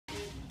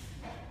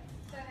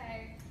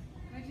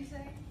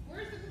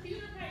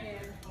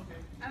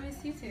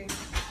Yes, you too.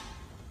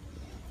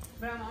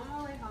 But I'm on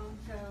my way home,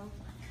 so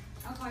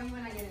I'll call you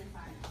when I get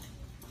inside.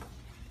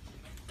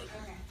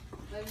 Okay.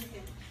 Love you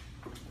too.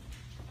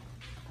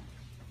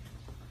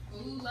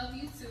 Ooh, love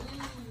you too.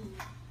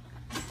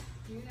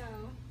 You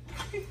know.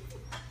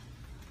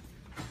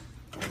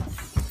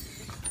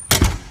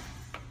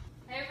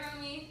 Hey,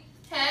 Rumi.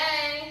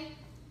 Hey.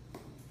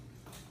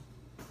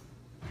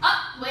 Oh,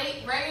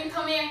 wait, Regan,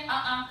 come here.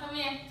 Come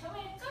here. Come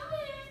here. Come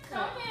here.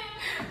 Come here.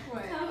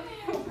 What? Come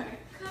here. What?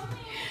 Come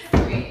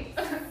here. Wait.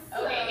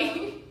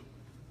 Okay.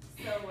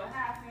 So what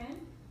happened?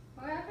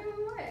 What happened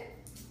with what?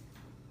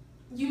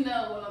 You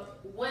know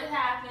what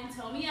happened.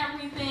 Tell me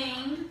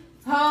everything.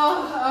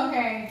 Oh,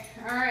 okay.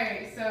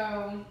 Alright,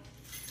 so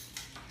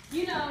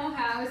you know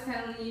how I was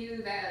telling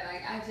you that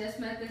like I just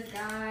met this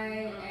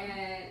guy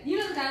and you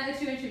know the guy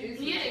that you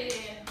introduced me to?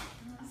 Yeah.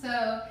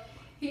 So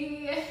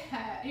he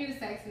was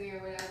texting me or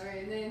whatever,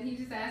 and then he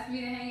just asked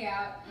me to hang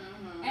out.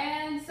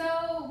 And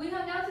so we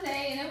hung out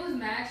today, and it was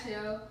mad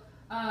chill.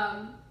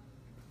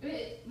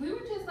 We were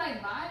just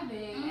like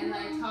vibing and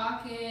like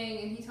talking,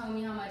 and he told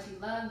me how much he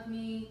loved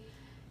me,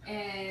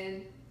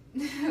 and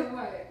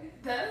what?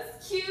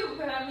 That's cute,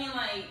 but I mean,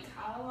 like,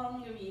 how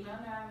long have you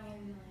known that?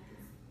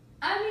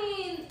 I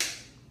mean,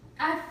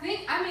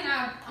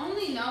 I've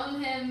only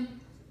known him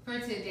for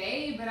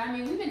today, but I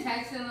mean, we've been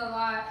texting a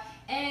lot.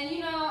 And, you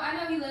know, I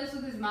know he lives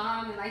with his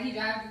mom and, like, he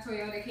drives a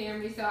Toyota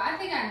Camry. So I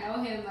think I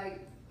know him, like,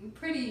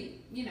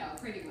 pretty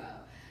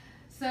well.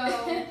 So.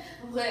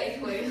 wait,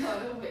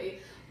 hold on,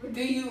 wait.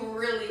 Do you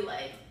really,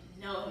 like,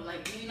 know him?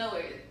 Like, do you know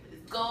where his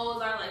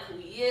goals are? Like, who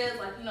he is?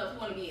 Like, you know, if you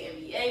want to be an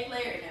NBA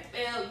player,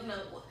 NFL, you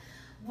know,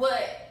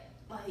 what,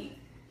 like.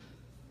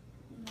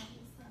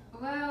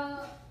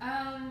 Well,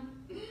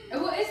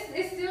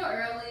 it's still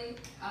early,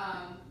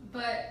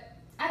 but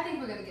I think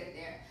we're going to get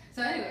there.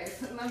 So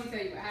anyways, let me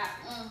tell you what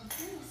happened.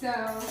 So,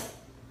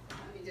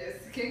 let me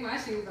just kick my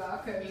shoes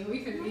off because we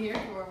could be here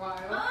for a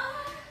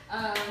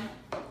while.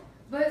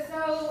 But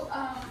so,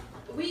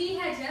 we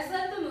had just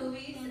left the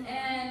movies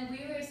and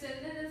we were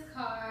sitting in his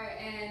car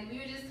and we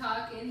were just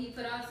talking. He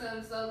put on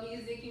some slow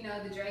music, you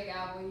know, the Drake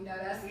album, you know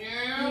that's the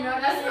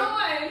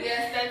one.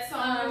 Yes, that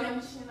song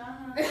Redemption.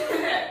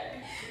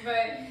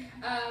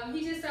 But he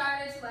just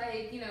started to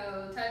like, you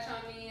know, touch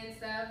on me and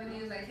stuff, and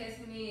he was like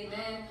kissing me, and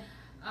then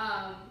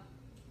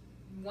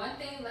one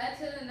thing led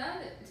to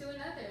another,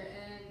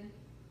 and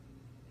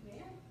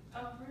yeah.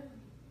 Oh, really?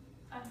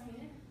 I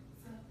mean,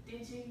 so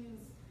did you use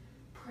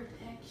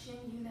protection,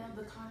 you know,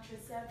 the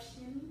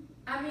contraception?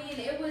 I mean,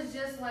 it was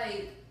just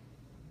like,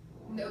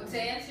 no,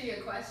 to answer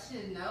your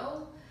question,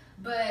 no,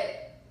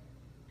 but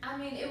I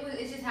mean,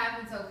 it just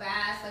happened so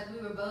fast, like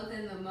we were both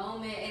in the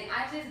moment, and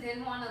I just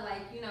didn't want to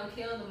like, you know,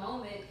 kill the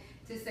moment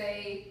to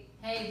say,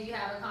 hey, do you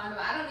have a condom?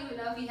 I don't even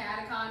know if he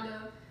had a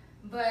condom,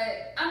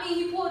 but I mean,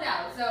 he pulled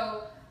out,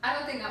 so I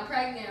don't think I'm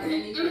pregnant or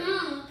anything.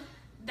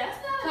 That's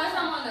not. Plus,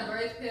 I'm on the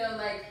birth pill.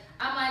 Like,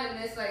 I might have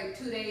missed like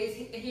 2 days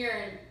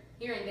here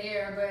and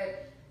there,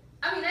 but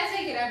I mean, I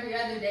take it every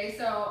other day,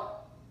 so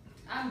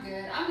I'm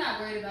good. I'm not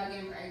worried about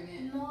getting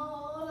pregnant. No,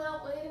 hold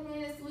up, wait a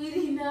minute,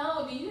 sweetie.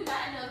 No, do you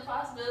not know the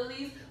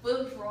possibilities?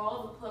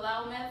 Withdrawal, the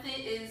pull-out method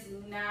is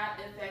not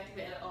effective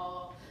at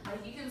all.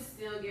 Like, you can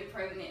still get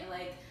pregnant.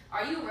 Like,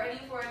 are you ready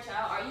for a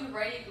child? Are you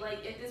ready?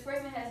 Like, if this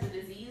person has a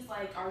disease,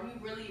 like, are you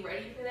really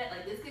ready for that?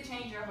 Like, this could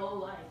change your whole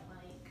life.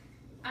 Like,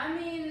 I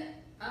mean,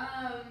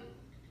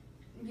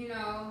 you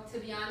know, to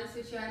be honest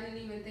with you, I didn't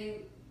even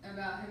think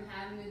about him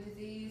having a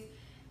disease.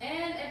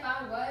 And if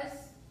I was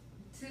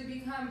to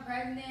become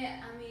pregnant,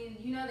 I mean,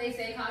 you know, they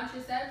say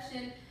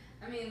contraception.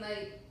 I mean,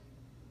 like,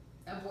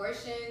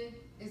 abortion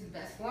is the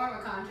best form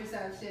of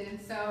contraception.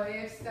 So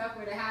if stuff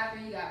were to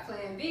happen, you got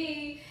plan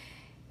B.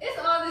 It's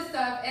all this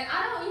stuff. And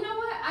you know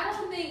what? I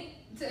don't think,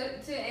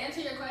 to answer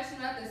your question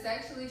about the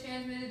sexually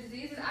transmitted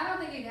diseases, I don't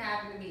think it can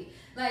happen to me.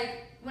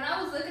 Like, when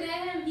I was looking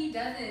at him, he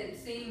doesn't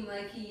seem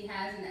like he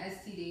has an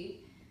STD.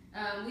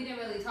 We didn't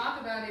really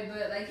talk about it,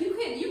 but like,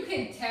 you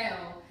can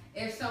tell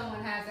if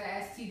someone has an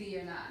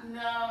STD or not.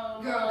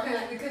 no, Girl,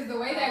 because the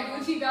way that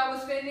Gucci belt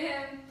was fitting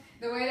him,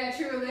 the way that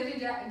True Religion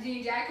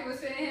jean jacket was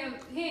fitting him,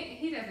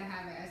 he doesn't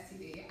have an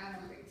STD. I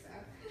don't think so.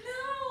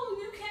 No,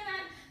 you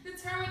cannot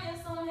determine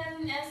if someone has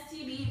an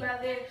STD by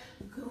their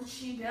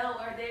Gucci belt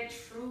or their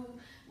True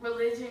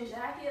Religion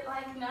jacket.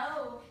 Like,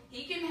 no,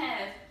 he can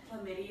have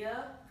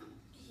chlamydia,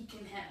 he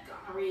can have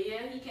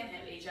gonorrhea, he can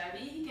have HIV,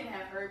 he can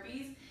have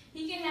herpes,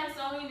 he can have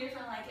so many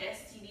different like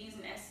STDs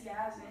and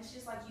STIs, and it's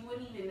just like you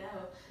wouldn't even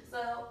know.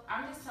 So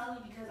I'm just telling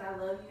you because I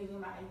love you and you're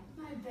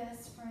my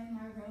best friend,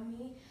 my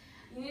roomie.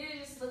 You need to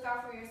just look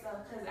out for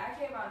yourself because I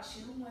care about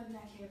you more than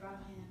I care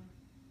about him.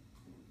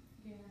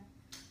 Yeah,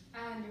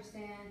 I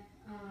understand.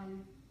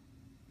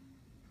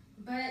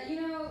 But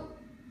you know,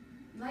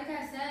 like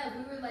I said,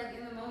 we were like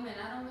in the moment.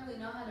 I don't really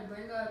know how to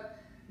bring up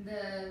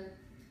the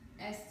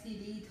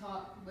STD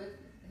talk with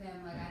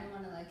him. Like, I didn't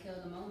want to like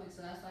kill the moment,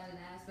 so that's why I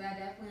didn't ask. But I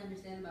definitely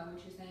understand about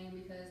what you're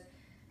saying because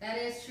that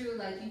is true.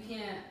 Like, you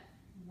can't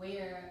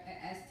wear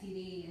an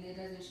STD and it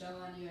doesn't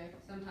show on your.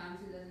 Sometimes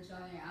it doesn't show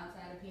on your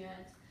outside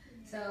appearance.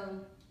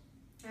 So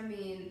I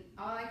mean,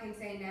 all I can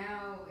say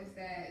now is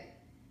that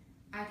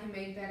I can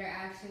make better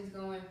actions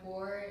going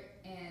forward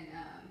and,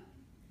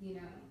 you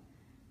know,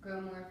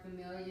 grow more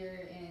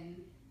familiar in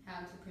how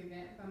to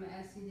prevent from an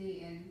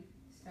STD and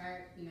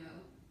start, you know,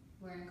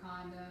 wearing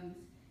condoms,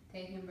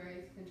 taking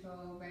birth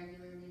control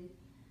regularly.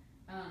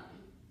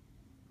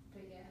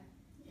 But yeah.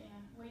 Yeah.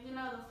 Well, you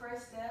know, the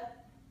first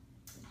step,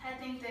 I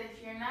think that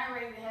if you're not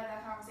ready to have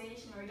that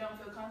conversation or you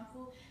don't feel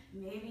comfortable,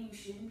 maybe you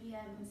shouldn't be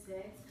having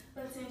sex.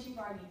 But since you've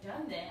already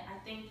done that, I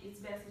think it's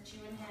best that you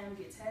and him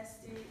get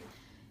tested.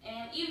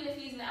 And even if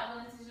he's not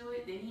willing to do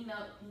it, then you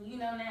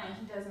know now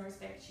he doesn't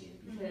respect you.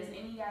 Because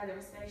any guy that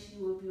respects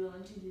you will be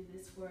willing to do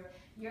this for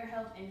your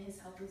health and his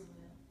health as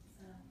well.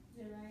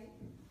 So You're right.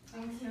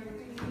 thank you.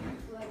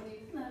 Love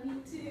you. Love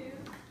you too.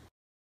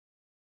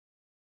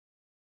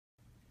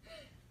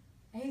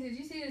 Hey, did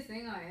you see this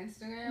thing on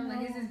Instagram? No.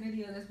 Like, it's this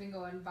video that's been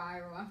going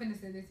viral. I'm finna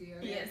send it to you.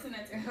 Okay? Yeah, send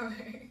that to me.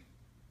 Okay.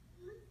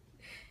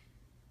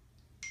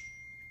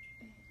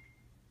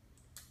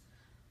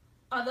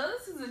 Although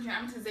this is a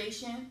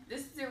dramatization,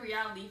 this is a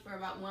reality for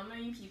about 1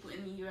 million people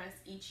in the U.S.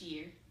 each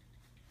year.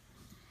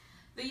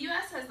 The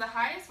U.S. has the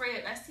highest rate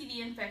of STD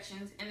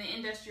infections in the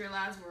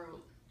industrialized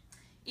world.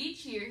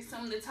 Each year,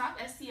 some of the top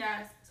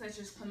STIs, such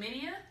as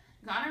chlamydia,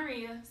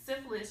 gonorrhea,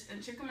 syphilis,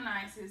 and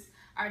trichomoniasis,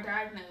 are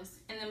diagnosed,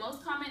 and the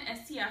most common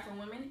STI for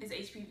women is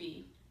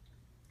HPV.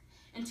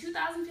 In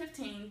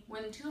 2015,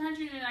 more than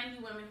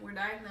 290 women were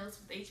diagnosed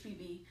with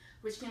HPV,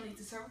 which can lead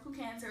to cervical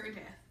cancer or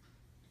death.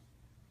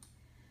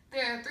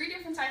 There are 3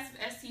 different types of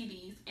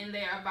STDs, and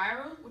they are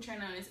viral, which are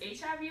known as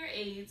HIV or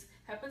AIDS,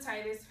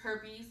 hepatitis,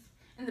 herpes,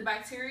 and the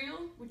bacterial,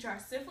 which are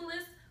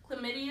syphilis,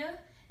 chlamydia,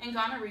 and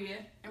gonorrhea,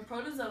 and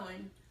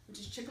protozoan, which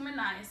is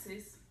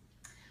trichomoniasis,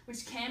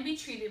 which can be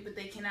treated, but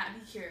they cannot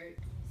be cured.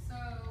 So,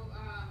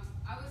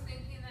 I was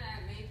thinking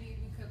that maybe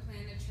we could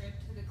plan a trip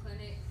to the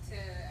clinic to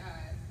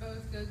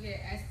both go get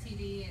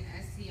STD and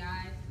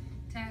STI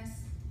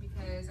tests,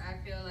 because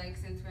I feel like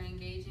since we're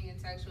engaging in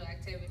sexual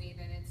activity,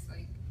 then it's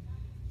like,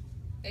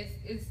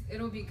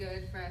 it'll be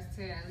good for us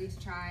to at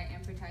least try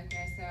and protect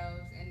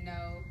ourselves and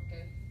know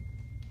if,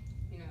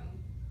 you know,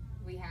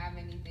 we have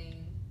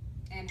anything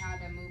and how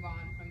to move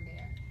on from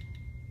there.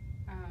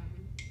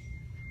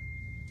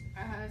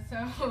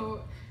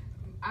 So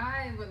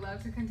I would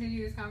love to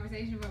continue this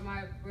conversation, but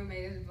my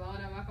roommate is blowing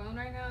up my phone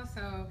right now,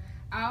 so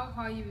I'll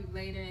call you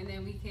later and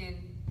then we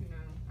can, you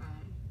know,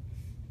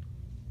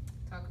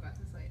 talk about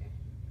this later.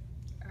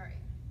 All right.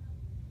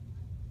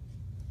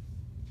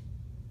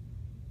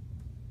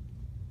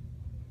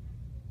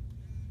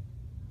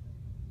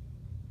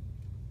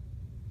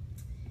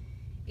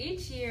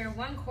 Each year,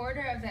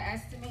 1/4 of the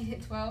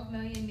estimated 12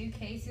 million new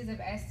cases of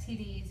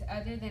STDs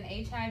other than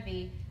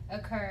HIV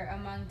occur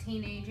among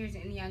teenagers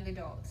and young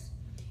adults.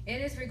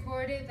 It is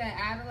recorded that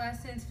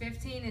adolescents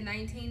 15 and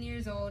 19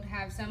 years old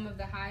have some of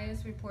the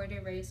highest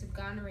reported rates of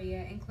gonorrhea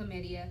and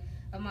chlamydia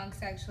among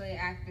sexually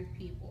active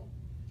people.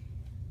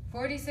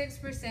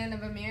 46%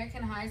 of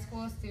American high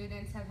school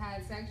students have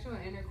had sexual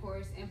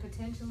intercourse and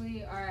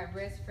potentially are at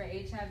risk for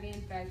HIV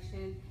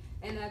infection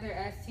and other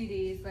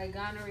STDs like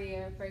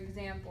gonorrhea, for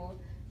example,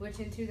 which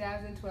in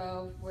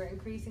 2012 were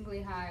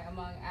increasingly high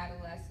among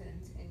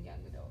adolescents and young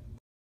adults.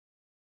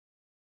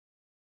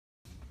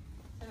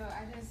 So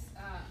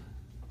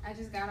I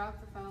just got off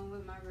the phone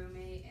with my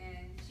roommate,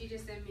 and she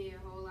just sent me a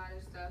whole lot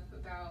of stuff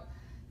about,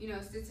 you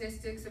know,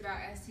 statistics about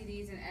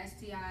STDs and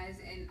STIs,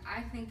 and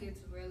I think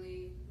it's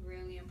really,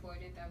 really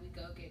important that we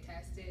go get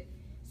tested,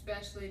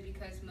 especially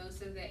because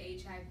most of the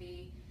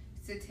HIV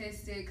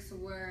statistics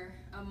were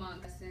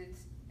among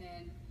adolescents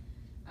and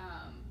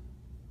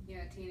you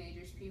know,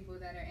 teenagers, people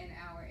that are in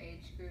our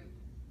age group.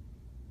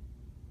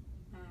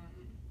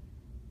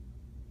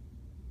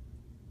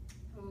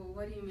 Well,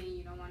 what do you mean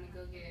you don't want to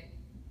go get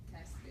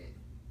tested?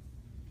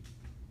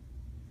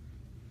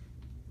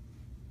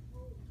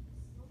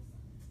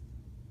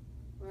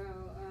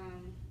 Well,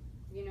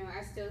 you know,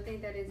 I still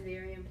think that it's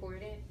very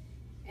important,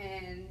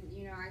 and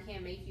you know, I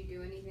can't make you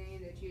do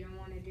anything that you don't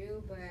want to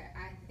do, but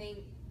I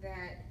think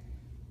that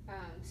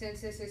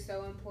since this is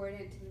so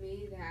important to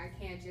me, that I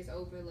can't just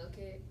overlook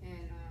it.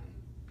 And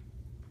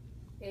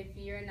if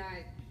you're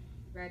not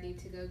ready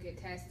to go get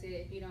tested,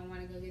 if you don't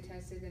want to go get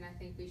tested, then I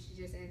think we should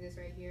just end this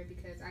right here,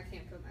 because I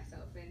can't put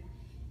myself in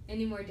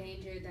any more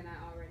danger than I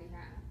already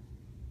have.